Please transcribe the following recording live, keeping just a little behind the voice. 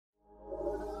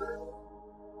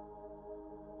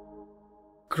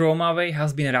CHROMIA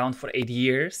has been around for 8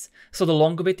 years, so the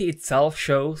longevity itself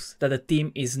shows that the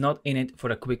team is not in it for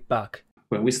a quick buck.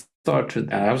 When we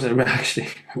started, I was actually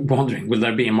wondering, will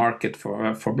there be a market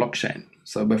for blockchain?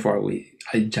 So before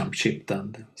I jumped ship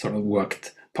and sort of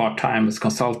worked part-time as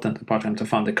consultant and part-time to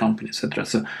fund the company, etc.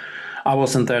 So I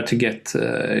wasn't there to get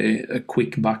a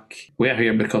quick buck. We're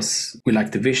here because we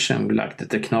like the vision, we like the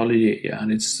technology,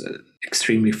 and it's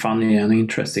extremely funny and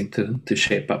interesting to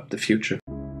shape up the future.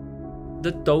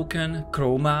 The token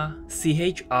CHROMIA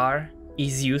CHR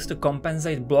is used to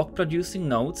compensate block producing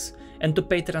nodes and to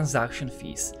pay transaction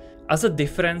fees. As a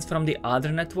difference from the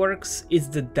other networks, it's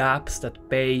the dApps that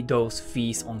pay those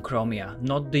fees on CHROMIA,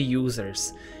 not the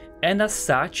users. And as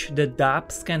such, the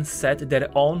dApps can set their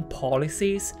own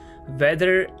policies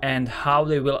whether and how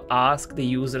they will ask the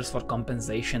users for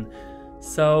compensation.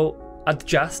 So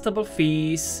adjustable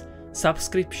fees,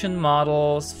 subscription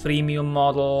models, freemium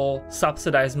model,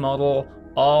 subsidized model,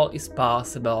 all is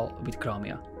possible with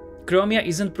CHROMIA. CHROMIA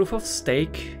isn't proof of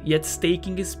stake, yet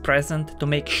staking is present to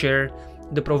make sure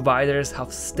the providers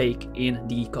have stake in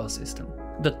the ecosystem.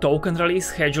 The token release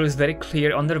schedule is very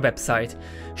clear on their website,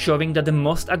 showing that the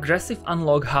most aggressive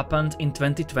unlock happened in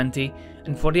 2020,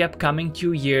 and for the upcoming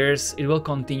 2 years it will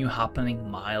continue happening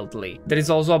mildly. There is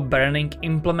also a burning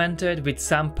implemented with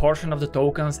some portion of the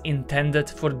tokens intended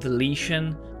for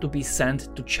deletion to be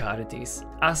sent to charities.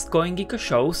 As CoinGecko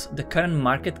shows, the current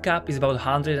market cap is about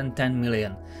 110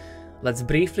 million. Let's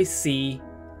briefly see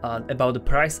about the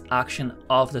price action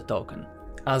of the token.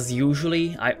 As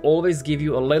usually, I always give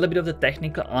you a little bit of the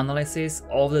technical analysis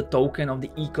of the token, of the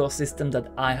ecosystem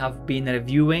that I have been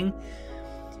reviewing.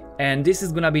 And this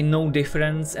is gonna be no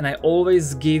different, and I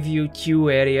always give you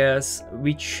 2 areas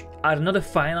which are not a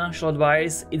financial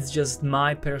advice, it's just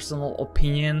my personal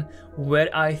opinion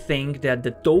where I think that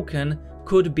the token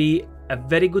could be a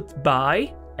very good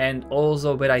buy and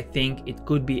also where I think it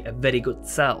could be a very good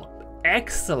sell.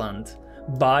 Excellent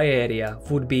buy area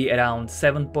would be around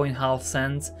 7.5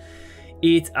 cents.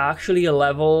 It's actually a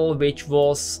level which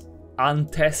was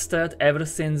untested ever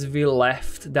since we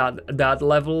left that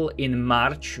level in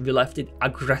March. We left it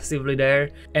aggressively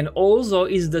there, and also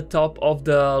is the top of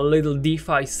the little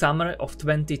DeFi summer of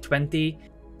 2020.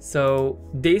 So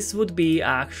this would be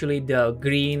actually the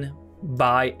green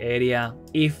buy area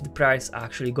if the price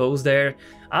actually goes there.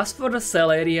 As for the sell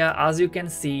area, as you can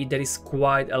see, there is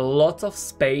quite a lot of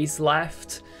space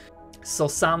left. So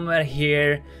somewhere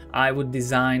here I would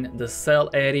design the sell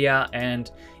area,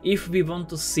 and if we want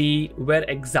to see where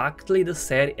exactly the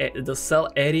sell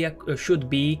area should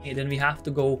be, then we have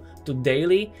to go to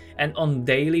daily, and on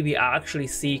daily we actually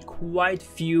see quite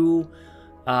few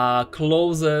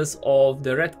closes of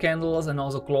the red candles and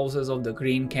also closes of the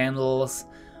green candles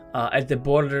at the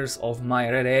borders of my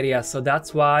red area. So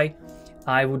that's why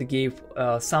I would give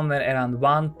somewhere around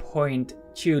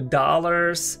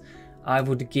 $1.2. I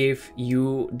would give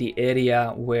you the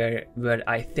area where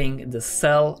I think the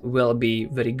sell will be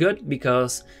very good,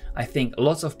 because I think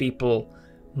lots of people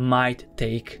might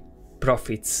take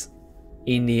profits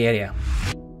in the area.